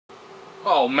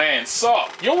Oh man, so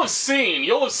you'll have seen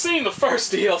the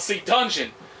first DLC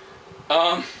dungeon.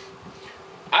 I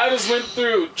just went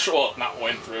through, well, not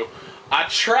went through. I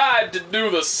tried to do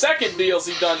the second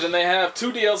DLC dungeon. They have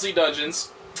 2 DLC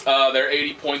dungeons. They're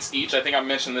 80 points each. I think I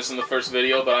mentioned this in the first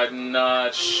video, but I'm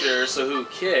not sure, so who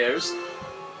cares?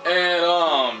 And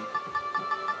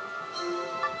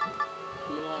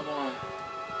who do I want?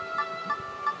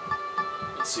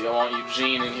 Let's see. I want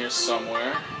Eugene in here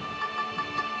somewhere.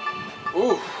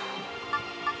 Ooh.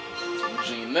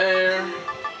 Eugene there.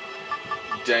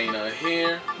 Dana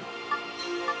here.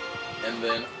 And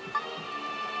then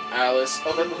Alice.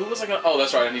 Oh, who was I gonna... Oh,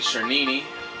 that's right. I need Chernini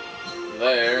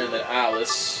there. And then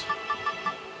Alice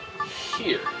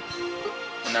here.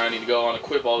 And now I need to go and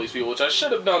equip all these people, which I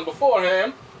should have done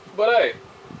beforehand. But hey,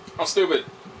 I'm stupid.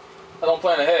 I don't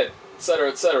plan ahead, etc.,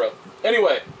 etc.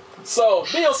 Anyway, so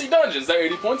DLC dungeons, they're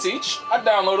 80 points each. I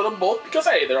downloaded them both because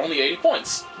hey, they're only 80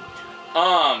 points.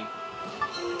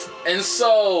 And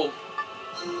so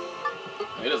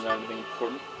it doesn't have anything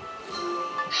important.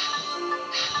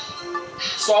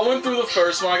 So I went through the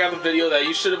first one. I got the video that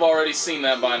you should have already seen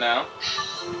that by now.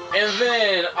 And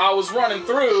then I was running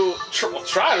through,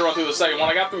 tried to run through the second one.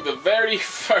 I got through the very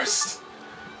first.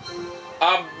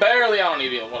 I don't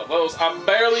need one of those. I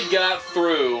barely got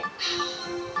through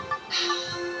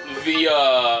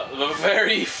the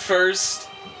very first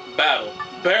battle.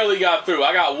 Barely got through.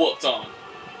 I got whooped on.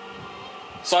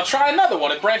 So I try another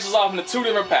one. It branches off into 2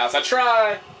 different paths. I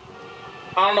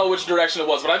don't know which direction it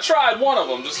was, but I tried one of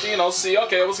them just to, you know, see,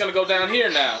 okay, what's going to go down here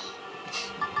now.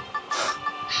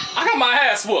 I got my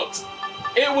ass whooped.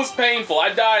 It was painful.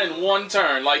 I died in 1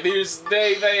 turn. Like,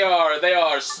 they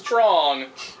are strong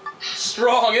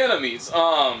enemies.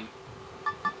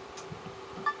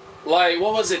 Like,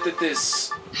 what was it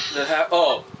that happened?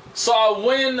 Oh, so I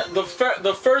win the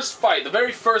first fight, the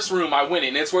very first room I win it,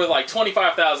 and it's worth like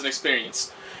 25,000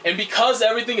 experience. And because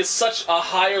everything is such a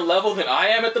higher level than I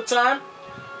am at the time,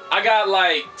 I got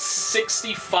like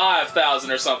 65,000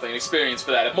 or something experience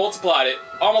for that. It multiplied it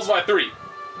almost by 3.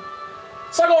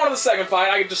 So I go on to the second fight,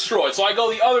 I get destroyed. So I go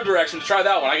the other direction to try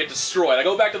that one, I get destroyed. I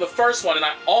go back to the first one and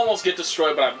I almost get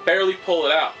destroyed, but I barely pull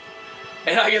it out.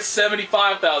 And I get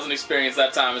 75,000 experience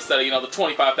that time instead of, you know, the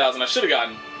 25,000 I should have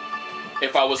gotten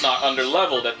if I was not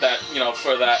under-leveled at that, you know,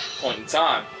 for that point in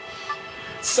time.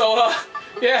 So,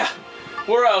 yeah,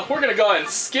 we're gonna go ahead and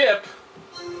skip.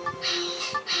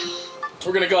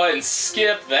 We're gonna go ahead and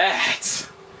skip that.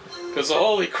 Because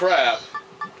holy crap.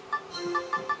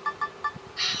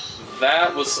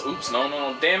 That was, oops,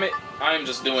 no, damn it. I am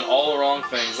just doing all the wrong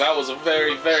things. That was a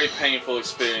very, very painful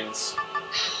experience.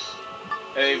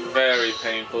 A very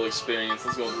painful experience.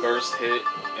 Let's go burst hit.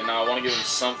 And now I want to give him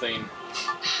something.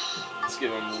 Let's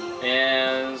give him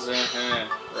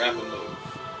rapid move.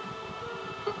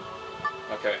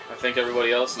 Okay, I think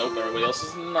everybody else, nope, everybody else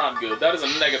is not good. That is a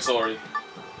negatory.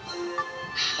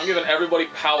 I'm giving everybody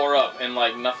power up and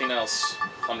like nothing else.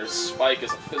 Thunder Spike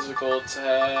is a physical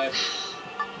attack.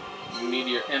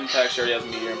 Meteor Impact, she already has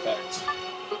Meteor Impact.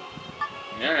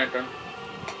 Alright then.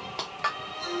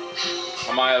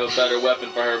 I might have a better weapon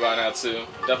for her by now too.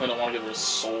 Definitely don't want to give her a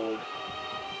sword.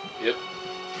 Yep.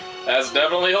 That's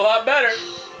definitely a lot better.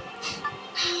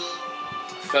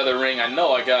 Feather Ring, I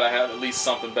know I gotta have at least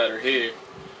something better here.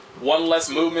 1 less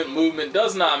movement. Movement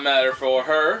does not matter for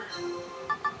her.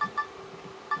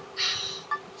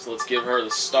 So let's give her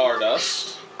the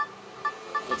Stardust.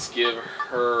 Let's give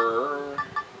her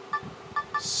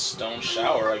Stone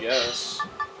Shower, I guess.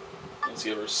 Let's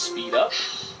give her Speed Up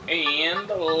and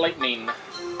Lightning. And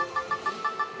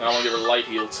I want to give her Light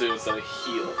Heal too instead of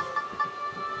Heal.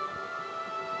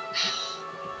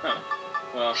 Huh.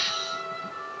 Well,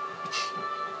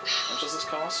 how much does this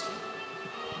cost?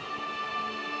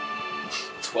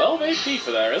 12 AP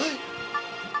for that, really?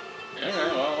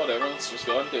 Alright, well, whatever. Let's just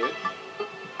go ahead and do it.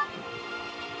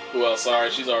 Well, sorry,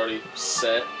 she's already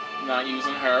set. Not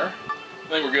using her. I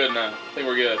think we're good now. I think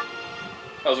we're good.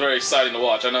 That was very exciting to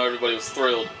watch. I know everybody was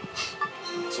thrilled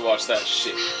to watch that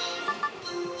shit.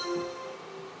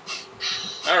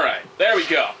 Alright, there we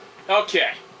go.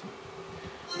 Okay.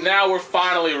 Now we're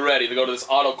finally ready to go to this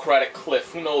autocratic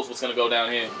cliff. Who knows what's going to go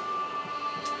down here.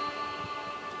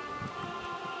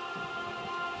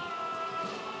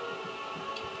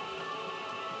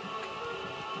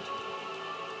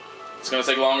 It's going to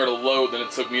take longer to load than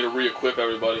it took me to re-equip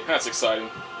everybody. That's exciting.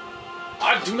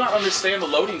 I do not understand the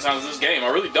loading times of this game. I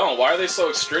really don't. Why are they so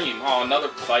extreme? Oh, another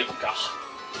fight. God.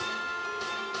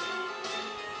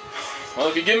 Well,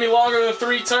 if you give me longer than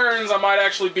 3 turns, I might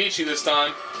actually beat you this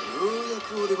time.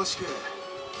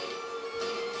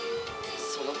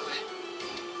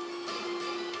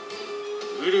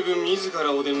 ウルグ自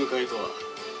らお出迎えとは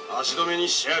足止めに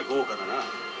しちゃ豪華だな。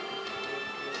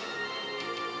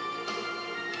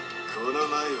この前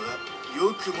は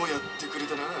よくもやってくれ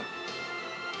たな。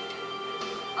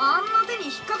あんな手に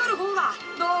引っかかる方が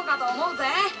どうかと思うぜ。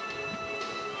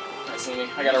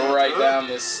I gotta write down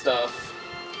this stuff.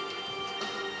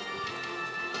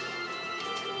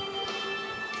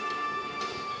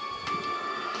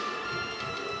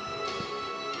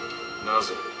 な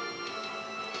ぜ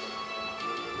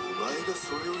お前が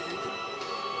それを言うか。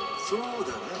そうだな、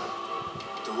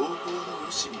同胞の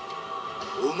牛に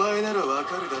お前ならわ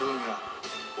かるだろうが、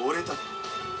俺たち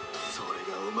それ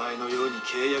がお前のように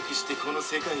契約してこの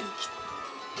世界に来た。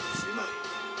つまり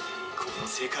この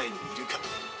世界にいるか。だ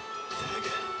が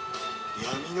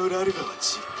闇のラルガは違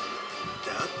う。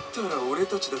だったら俺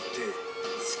たちだって好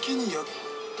きに考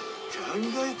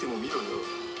えてもみろよ。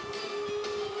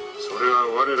それは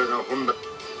我らが本来。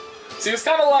 See, it's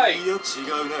kind of like,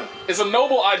 it's a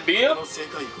noble idea,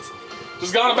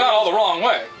 just gone about all the wrong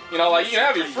way. You know, like, you can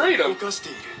have your freedom,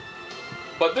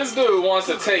 but this dude wants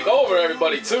to take over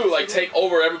everybody too, like, take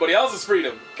over everybody else's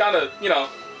freedom. Kind of, you know,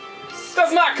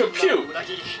 does not compute. I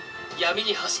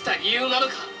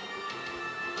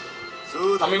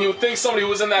mean, you would think somebody who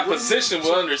was in that position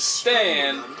would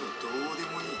understand,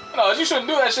 you know, you shouldn't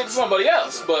do that shit to somebody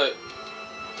else, but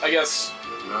I guess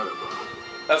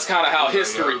that's kind of how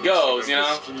history goes, you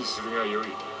know?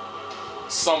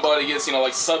 Somebody gets, you know,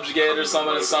 like subjugated or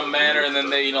something in some manner, and then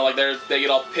they, you know, like they get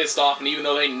all pissed off, and even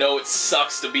though they know it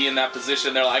sucks to be in that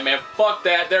position, they're like, man, fuck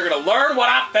that, they're gonna learn what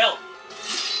I felt.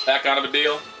 That kind of a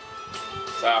deal.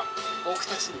 So,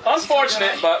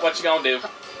 unfortunate, but what you gonna do?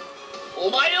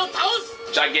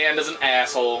 Giganda's an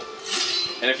asshole,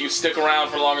 and if you stick around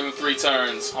for longer than 3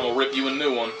 turns, I'm gonna rip you a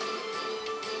new one.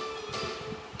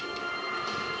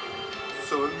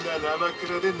 そんな生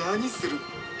倉で何する。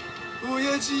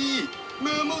親父、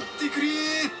守ってくれ。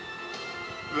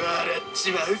笑っ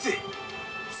ちまうぜ。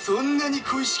そんなに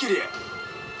恋しけりゃ。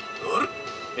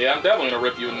Yeah, I'm definitely gonna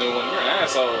rip you a new one. You're an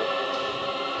asshole.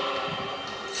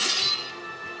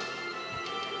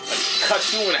 I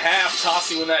cut you in half,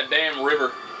 toss you in that damn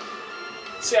river.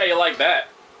 See how you like that.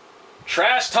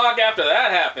 Trash talk after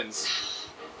that happens.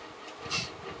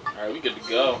 Alright, we good to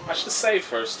go. I should have saved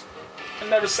first. I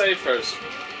never saved first.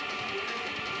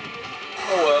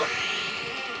 Oh well.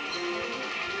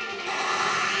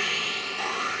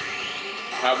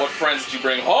 Alright, what friends did you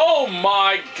bring? Oh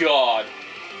my god!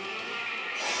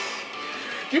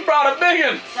 You brought a big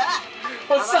one!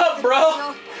 What's up,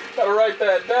 bro? Gotta write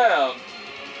that down.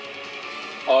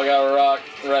 Oh, I gotta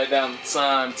write down the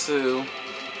time too.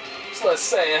 So let's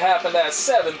say it happened at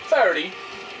 7:30.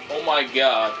 Oh my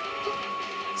god.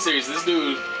 Seriously,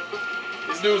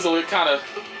 this dude's a kind of.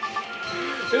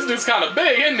 This dude's kind of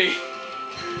big, isn't he?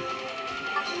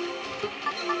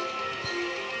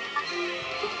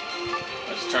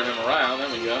 Let's turn him around. There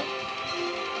we go.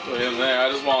 Put him there.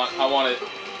 I want it.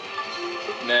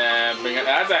 Nah, bring it.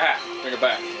 That's a hat. Bring it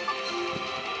back.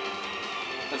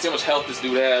 Let's see how much health this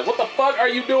dude has. What the fuck are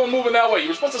you doing moving that way? You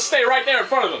were supposed to stay right there in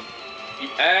front of him. You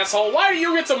asshole. Why do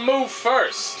you get to move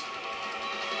first?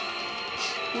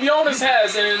 Leonis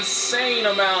has an insane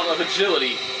amount of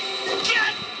agility.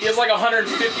 He has like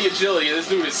 150 agility, and this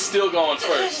dude is still going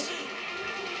first.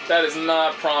 That is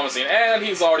not promising. And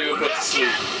he's already been put to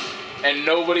sleep. And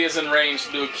nobody is in range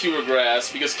to do a Cure Grass,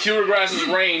 because Cure Grass's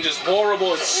range is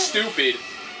horrible and stupid.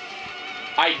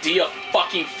 Idea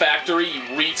fucking factory, you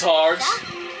retards.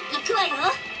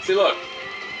 See, look.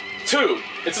 2.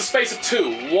 It's a space of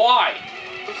 2. Why?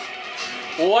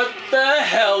 What the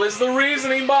hell is the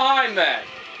reasoning behind that?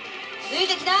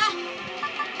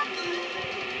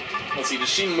 Let's see, does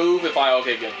she move if I...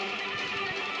 Okay, good.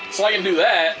 So I can do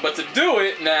that, but to do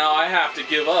it, now I have to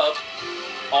give up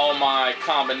all my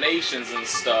combinations and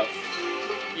stuff.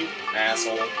 You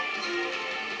asshole.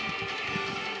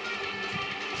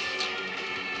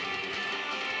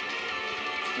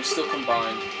 I'm still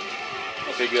combined.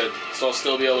 Okay, good. So I'll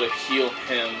still be able to heal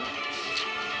him.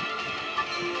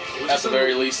 At the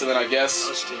very least, and then I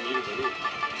guess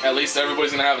at least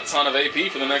everybody's gonna have a ton of AP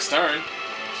for the next turn.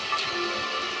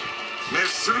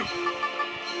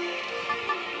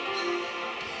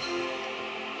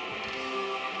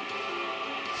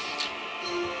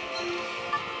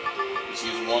 Just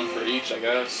use 1 for each, I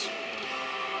guess.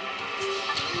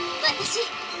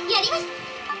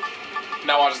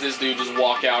 Now watch this dude just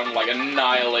walk out and like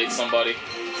annihilate somebody.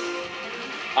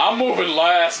 I'm moving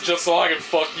last just so I can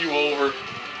fuck you over.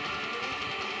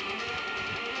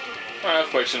 That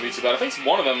quite shouldn't be too bad. I think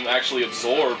one of them actually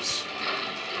absorbs.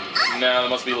 Nah, that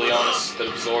must be Leonis that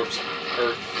absorbs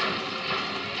Earth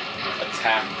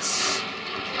attacks.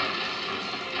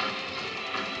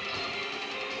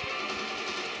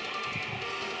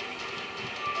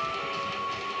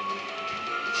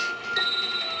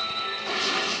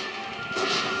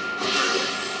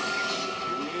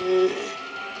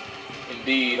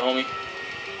 Indeed, homie.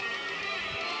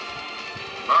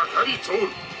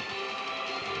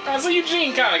 Alright, so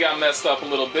Eugene kind of got messed up a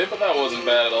little bit, but that wasn't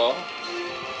bad at all.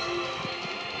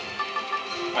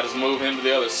 I just move him to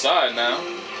the other side now.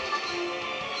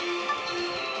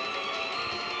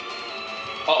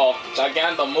 Uh-oh,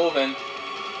 Giganda moving.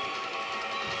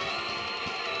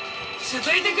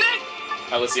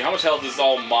 Alright, let's see, how much health is...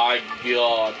 Oh my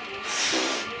god.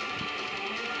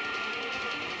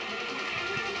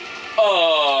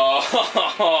 Oh,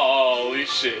 holy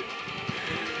shit.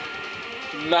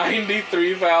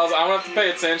 93,000. I'm gonna have to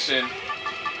pay attention.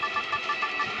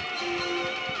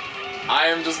 I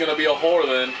am just gonna be a whore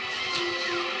then.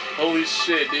 Holy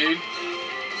shit, dude.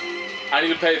 I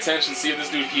need to pay attention, see if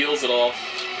this dude heals at all.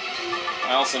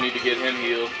 I also need to get him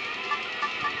healed.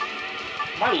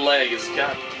 My leg has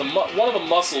got one of the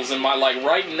muscles in my, like,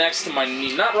 right next to my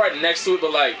knee. Not right next to it,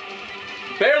 but, like,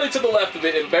 barely to the left of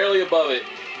it and barely above it.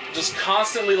 Just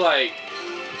constantly, like,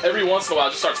 every once in a while,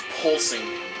 it just starts pulsing.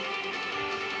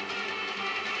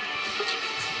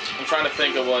 I'm trying to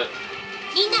think of what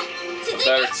a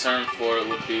better term for it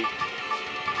would be.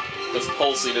 Because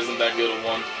pulsing isn't that good of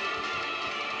one.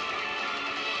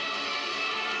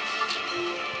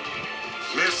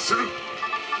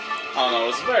 I don't know,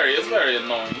 it's very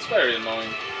annoying. It's very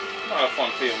annoying. Not a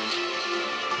fun feeling.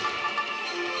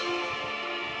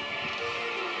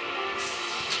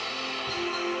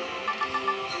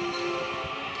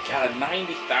 God,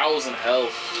 90,000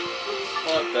 health.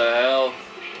 What the hell?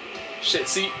 Shit,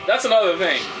 see, that's another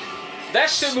thing. That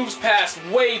shit moves past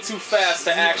way too fast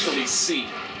to actually see.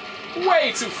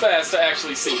 Way too fast to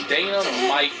actually see. Dana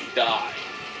might die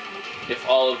if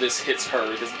all of this hits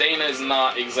her, because Dana is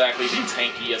not exactly the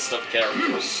tankiest of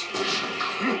characters.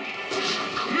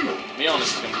 Leonis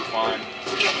is gonna be fine.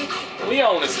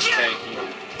 Leonis is tanky.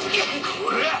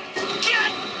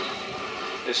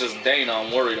 It's just Dana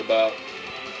I'm worried about.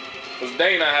 Because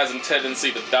Dana has a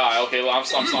tendency to die. Okay, well, I'm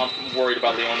worried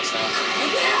about Leonis now.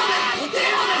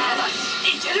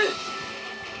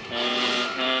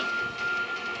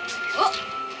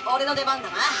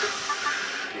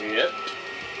 Yep.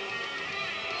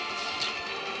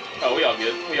 Oh, we all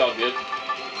good. We all good.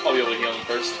 I'll be able to heal him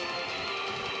first.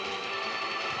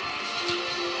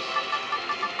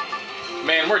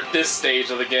 Man, we're at this stage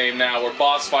of the game now where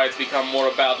boss fights become more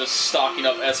about just stocking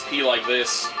up SP like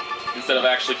this instead of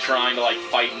actually trying to, like,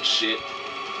 fight and shit.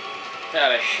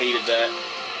 God, I hated that.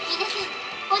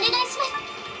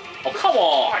 Oh, come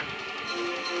on!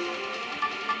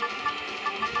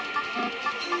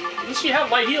 Does she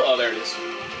have light heal? Oh, there it is. I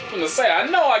was gonna say, I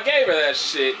know I gave her that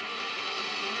shit.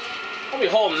 Don't be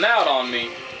holding out on me.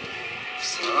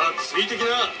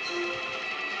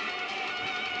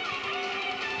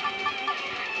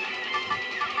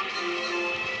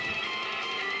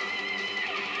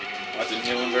 That didn't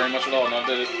heal him very much at all, now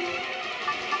did it?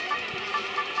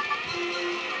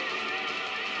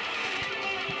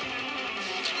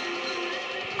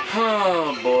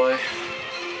 Oh boy.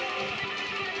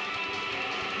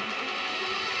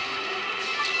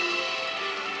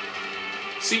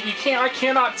 See, I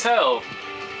cannot tell.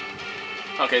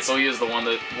 Okay, so he is the one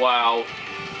that, wow.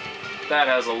 That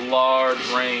has a large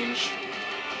range.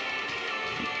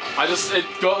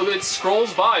 It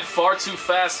scrolls by far too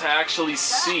fast to actually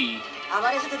see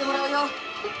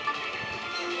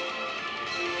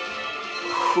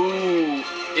who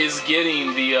is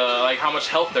getting the, like, how much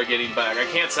health they're getting back. I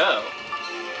can't tell.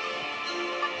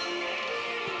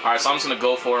 Alright, so I'm just gonna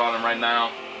go for it on him right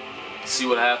now. See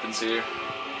what happens here.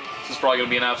 This is probably gonna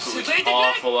be an absolutely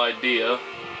awful idea.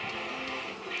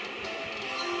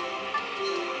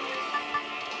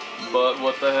 But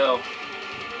what the hell?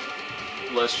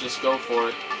 Let's just go for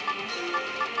it.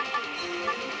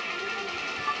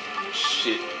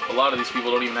 Shit. A lot of these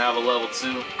people don't even have a level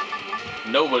 2.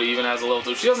 Nobody even has a level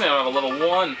 2. She doesn't even have a level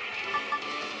 1.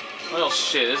 Well,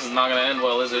 shit. This is not gonna end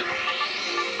well, is it?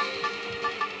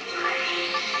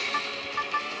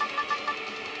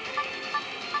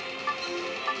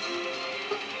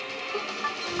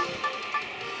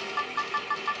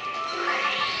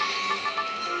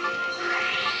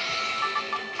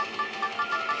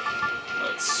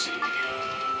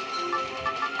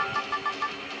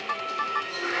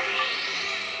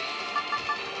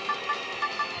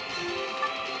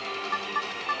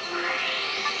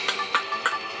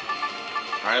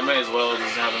 I may as well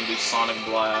just have him do Sonic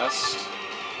Blast.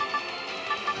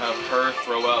 Have her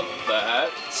throw out that.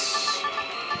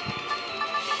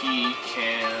 He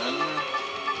can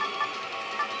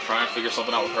try and figure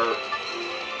something out with her.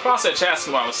 Cross that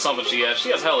Chasquamon with something she has.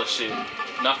 She has hella shit.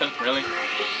 Nothing? Really?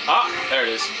 Ah! There it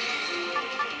is.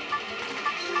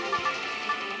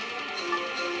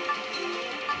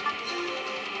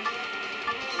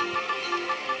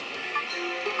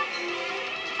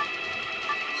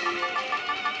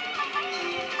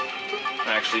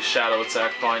 Actually, shadow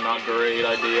attack probably not great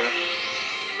idea.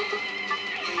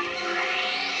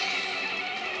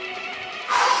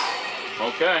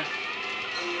 Okay.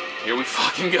 Here we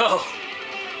fucking go.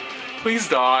 Please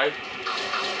die.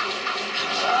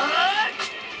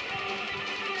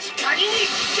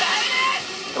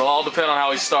 It'll all depend on how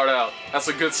we start out. That's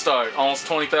a good start. Almost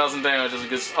 20,000 damage is a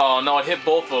good... Oh, no, it hit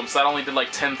both of them, so that only did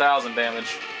like 10,000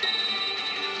 damage.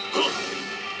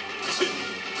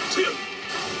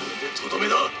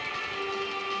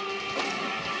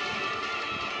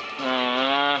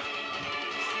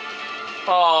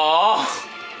 Oh.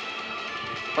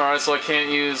 Alright, so I can't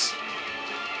use...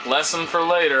 Lesson for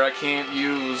later, I can't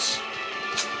use...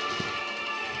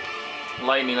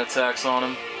 lightning attacks on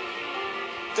him.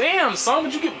 Damn, son,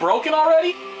 would you get broken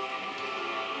already?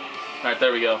 Alright,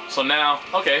 there we go. So now,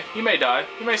 okay, he may die.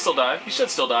 He may still die. He should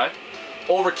still die.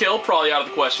 Overkill, probably out of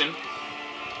the question.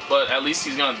 But at least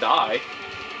he's gonna die.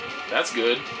 That's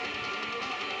good.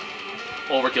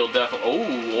 Overkill definitely...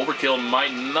 Oh, overkill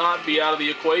might not be out of the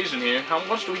equation here. How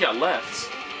much do we got left?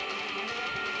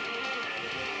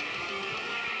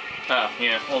 Oh,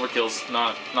 yeah, overkill's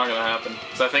not gonna happen.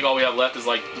 So I think all we have left is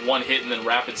like one hit and then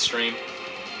rapid stream.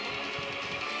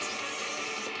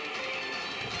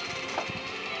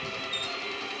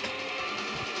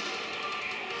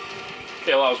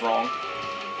 Okay, well, I was wrong.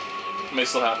 It may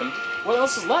still happen. What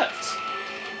else is left?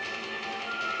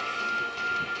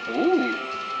 Ooh.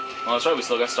 Oh, that's right, we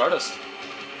still got Stardust.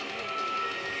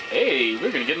 Hey,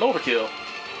 we're gonna get an overkill.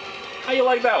 How you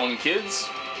like that one, kids?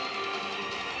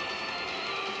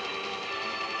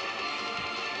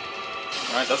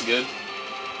 Alright, that's good.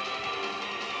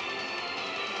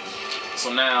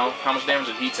 So now, how much damage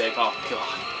did he take? Oh,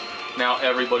 God. Now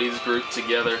everybody's grouped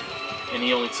together. And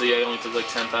he only took like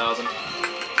 10,000.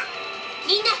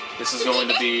 This is going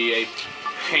to be a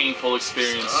painful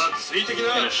experience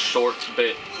in a short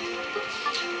bit.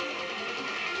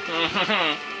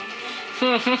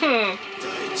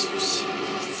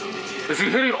 Is he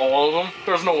hitting all of them?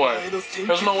 There's no way.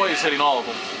 There's no way he's hitting all of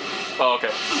them. Oh,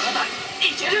 okay.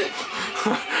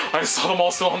 I saw them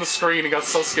all still on the screen and got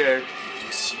so scared.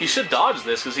 He should dodge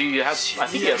this because he has... I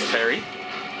think he has parry.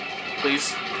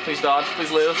 Please. Please dodge.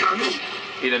 Please live.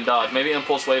 He didn't dodge. Maybe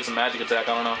Impulse Wave's a magic attack.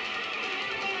 I don't know.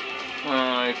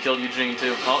 I killed Eugene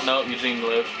too. Oh, no. Eugene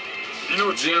lived.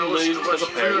 Eugene lives because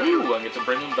of parry. Ooh, I get to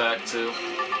bring him back too.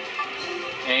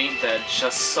 Ain't that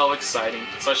just so exciting?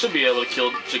 So I should be able to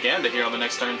kill Giganda here on the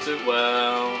next turn too.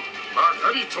 Well...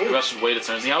 maybe I should wait a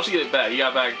turn. See, how much you get it back? You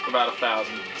got back about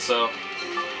 1,000. So...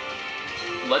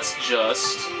 let's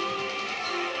just...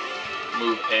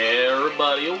 move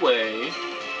everybody away.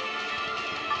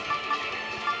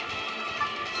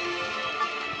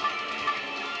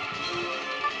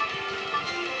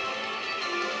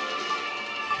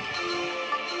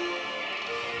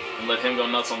 And let him go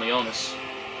nuts on the onus.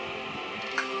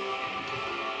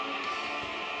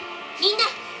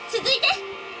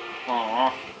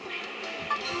 Aww.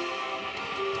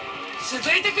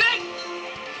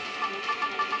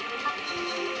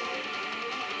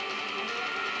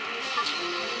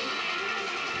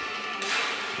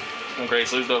 Okay,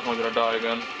 so he's definitely gonna die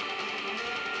again.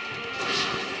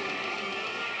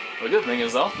 The good thing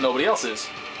is, though, nobody else is.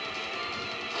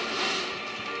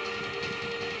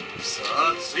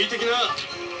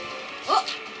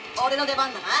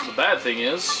 The bad thing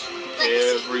is,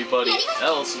 everybody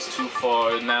else is too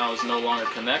far and now is no longer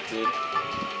connected.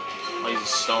 I'll use a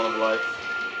Stone of Life.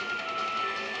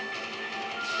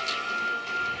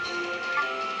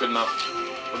 Good enough.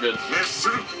 We're good.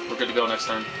 We're good to go next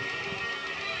turn.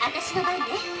 So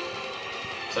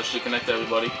that should connect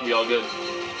everybody. We all good.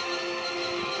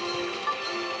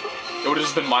 It would have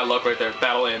just been my luck right there.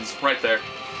 Battle ends. Right there.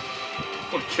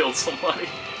 Would have killed somebody.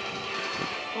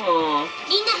 Aww.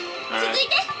 Alright.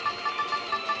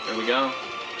 There we go.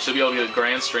 Should be able to get a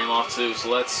grand stream off too, so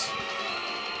let's...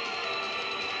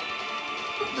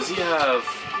 does he have...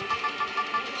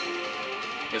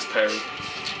 his parry?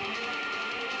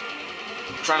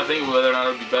 I'm trying to think of whether or not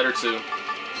it would be better to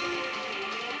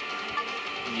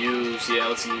use... yeah,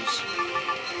 let's use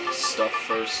stuff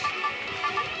first.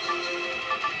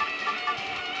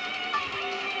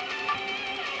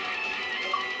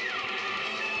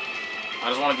 I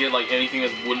just want to get like anything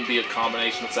that wouldn't be a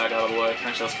combination attack out of the way.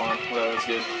 Actually, that's fine. Whatever, that's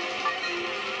good.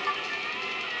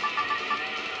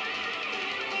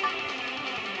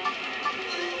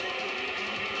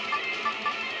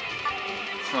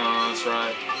 That's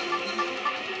right.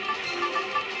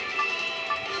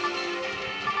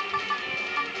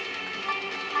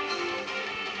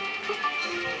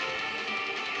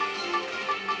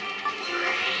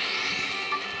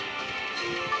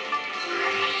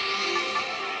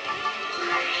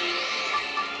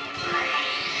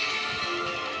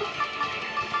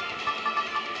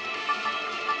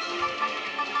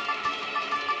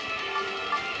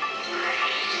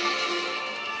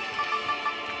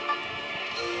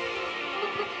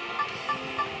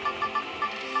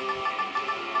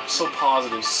 so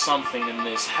positive something in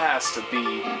this has to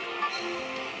be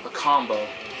a combo.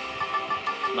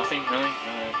 Nothing? Really?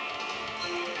 Alright.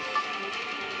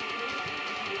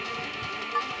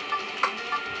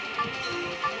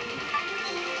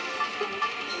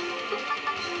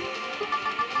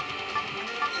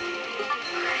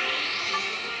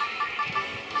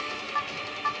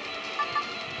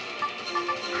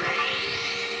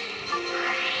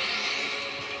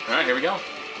 Alright, here we go.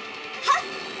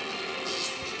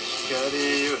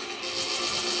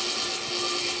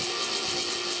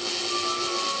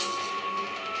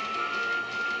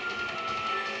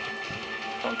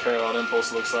 Don't care what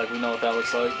impulse looks like. We know what that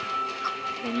looks like.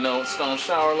 We know what stone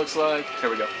shower looks like. Here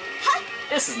we go.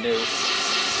 This is new.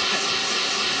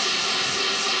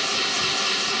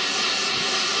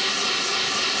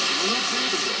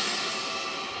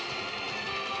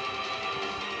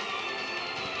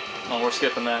 Oh, we're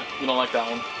skipping that. We don't like that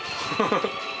one.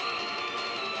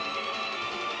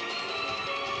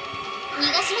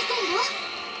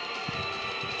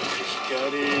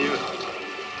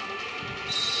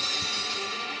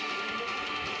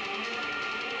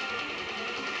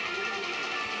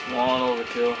 One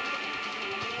overkill.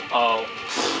 Oh.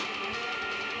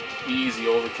 Easy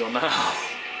overkill now.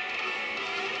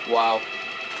 Wow.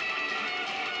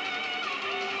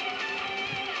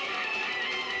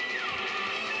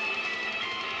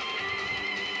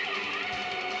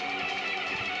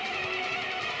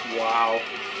 Wow.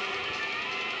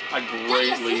 I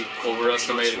greatly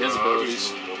overestimated his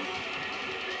abilities.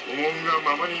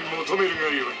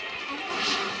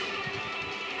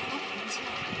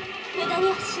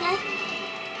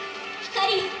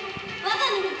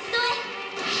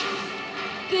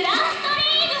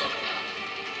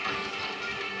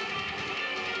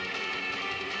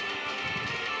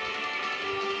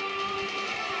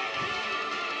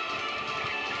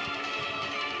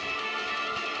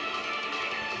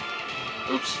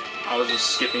 Oops, I was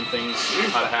just skipping things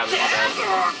out of habit, my bad.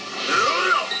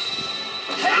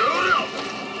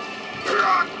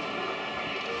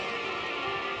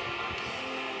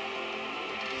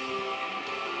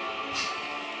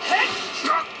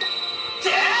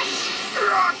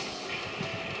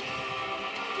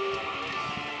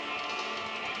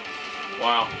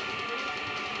 Wow,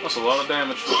 that's a lot of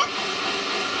damage.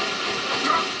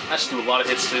 I should do a lot of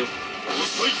hits too.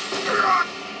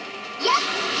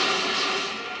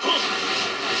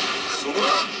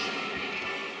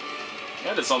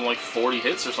 Yeah, I did something like 40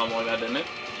 hits or something like that, didn't it?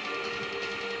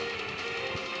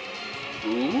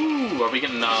 Ooh, are we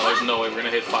getting... No, there's no way we're gonna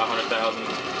hit 500,000.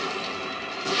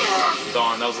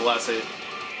 Darn, that was the last hit.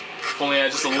 If only I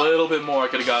had just a little bit more, I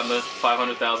could have gotten the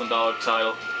 $500,000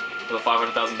 title. Or the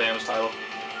 500,000 damage title.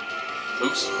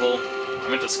 Oops, well, I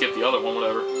meant to skip the other one,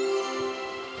 whatever.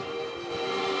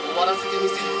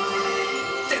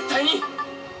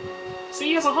 See,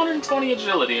 he has 120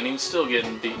 agility and he was still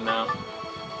getting beaten out.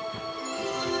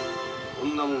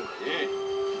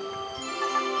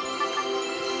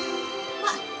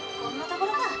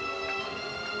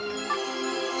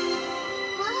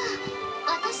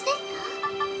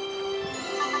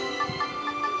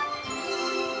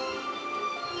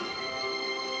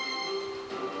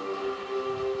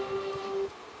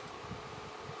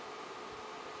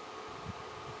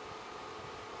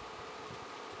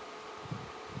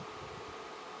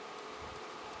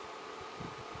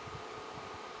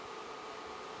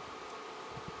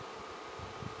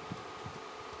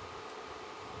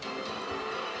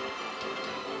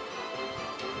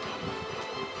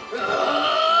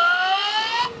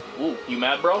 Ooh, you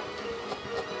mad, bro?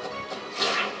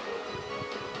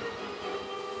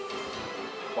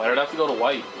 Why did I have to go to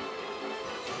white?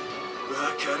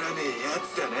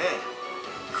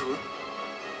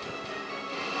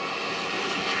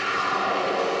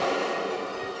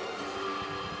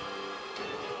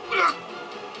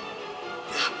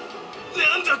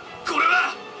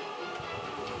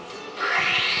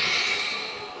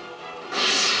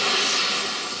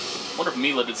 I wonder if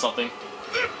Mila did something.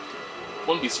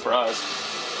 Wouldn't be surprised.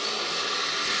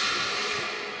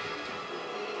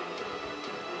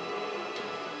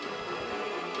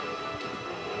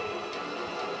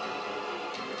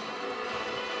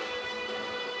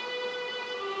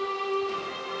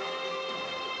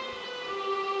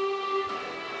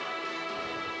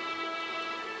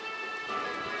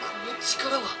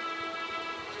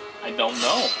 I don't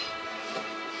know.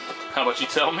 How about you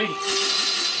tell me?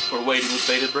 We're waiting with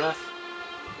bated breath.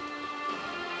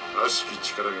 Oh,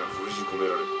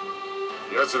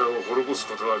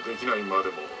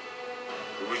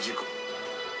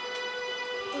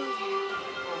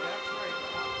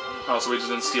 so we just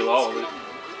didn't steal all of it.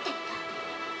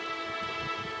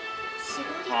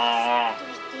 言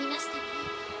っていましたね。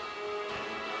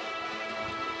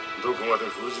どこまで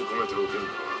封じ込めておける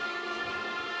かは。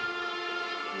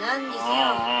何にせよ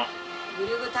グ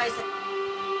ルグ対戦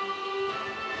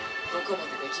どこま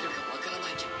でできるかわからな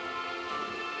いけど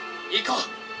行こ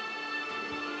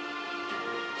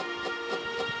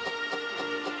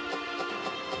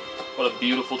う。What a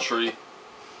beautiful tree.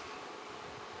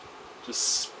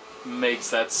 Just makes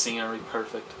that scenery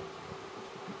perfect.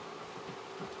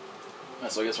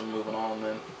 Alright, so I guess we're moving on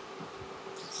then.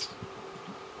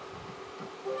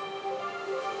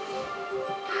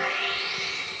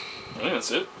 I think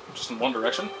that's it. Just in one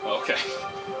direction? Oh, okay.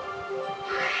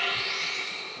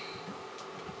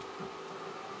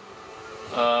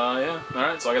 Yeah.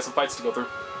 Alright, so I got some fights to go through.